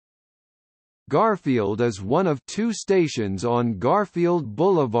Garfield is one of two stations on Garfield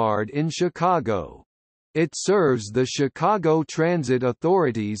Boulevard in Chicago. It serves the Chicago Transit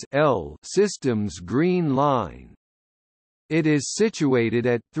Authority's L System's Green Line. It is situated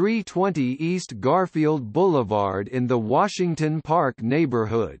at 320 East Garfield Boulevard in the Washington Park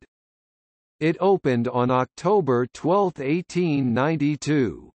neighborhood. It opened on October 12,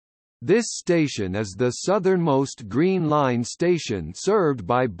 1892. This station is the southernmost Green Line station served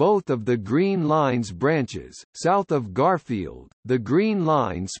by both of the Green Line's branches. South of Garfield, the Green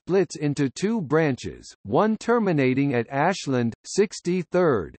Line splits into two branches, one terminating at Ashland,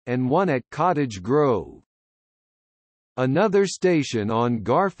 63rd, and one at Cottage Grove. Another station on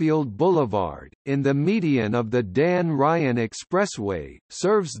Garfield Boulevard, in the median of the Dan Ryan Expressway,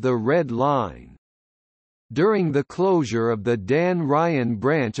 serves the Red Line. During the closure of the Dan Ryan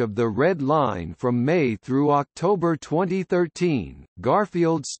branch of the Red Line from May through October 2013,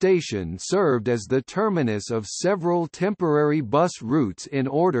 Garfield Station served as the terminus of several temporary bus routes in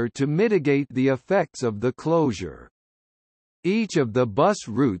order to mitigate the effects of the closure. Each of the bus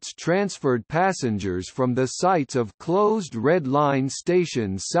routes transferred passengers from the sites of closed Red Line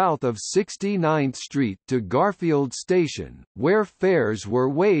stations south of 69th Street to Garfield Station, where fares were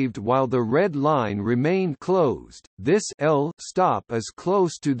waived while the Red Line remained closed. This L stop is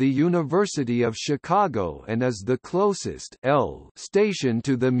close to the University of Chicago and is the closest L station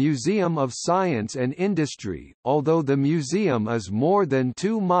to the Museum of Science and Industry, although the museum is more than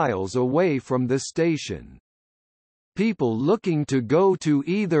 2 miles away from the station. People looking to go to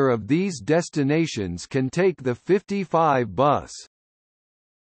either of these destinations can take the 55 bus.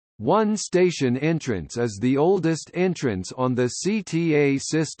 One station entrance is the oldest entrance on the CTA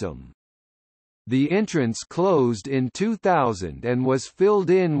system. The entrance closed in 2000 and was filled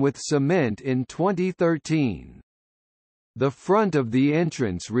in with cement in 2013. The front of the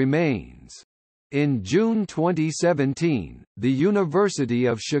entrance remains. In June 2017, the University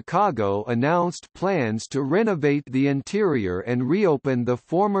of Chicago announced plans to renovate the interior and reopen the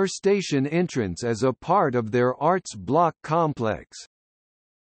former station entrance as a part of their arts block complex.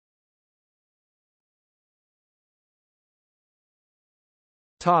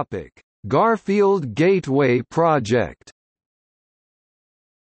 Topic: Garfield Gateway Project.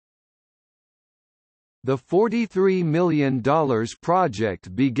 The $43 million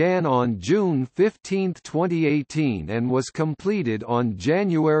project began on June 15, 2018 and was completed on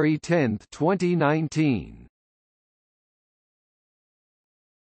January 10, 2019.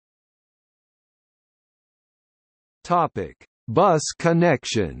 Topic: Bus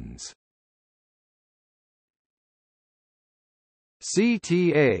connections.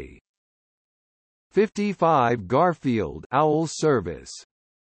 CTA 55 Garfield Owl service.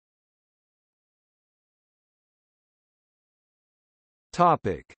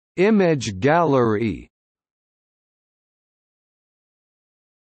 Topic: Image gallery.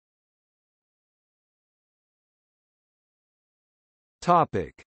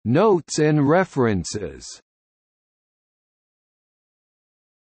 Topic: Notes and references.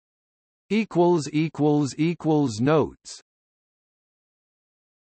 Notes